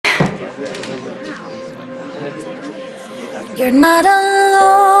You're not alone.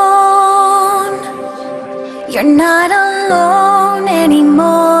 You're not alone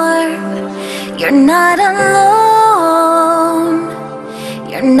anymore. You're not alone.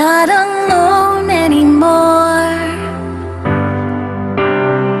 You're not alone anymore.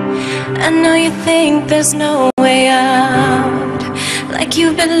 I know you think there's no way out, like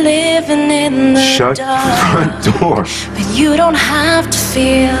you've been living in the Shut dark. the front door. But you don't have to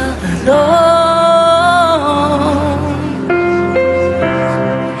feel alone.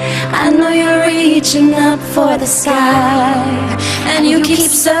 I know you're reaching up for the sky, and you keep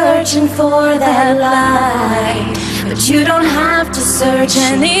searching for that light, but you don't have to search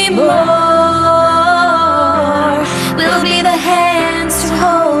anymore. We'll be the hands to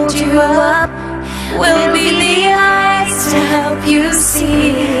hold you up. We'll be the eyes to help you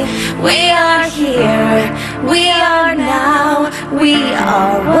see. We are here, we are now, we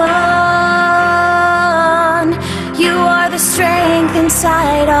are one. You are the strength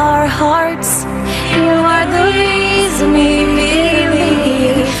inside our hearts. You are the reason we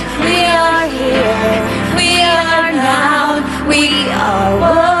believe. We are here, we are now, we are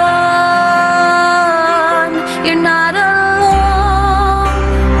one.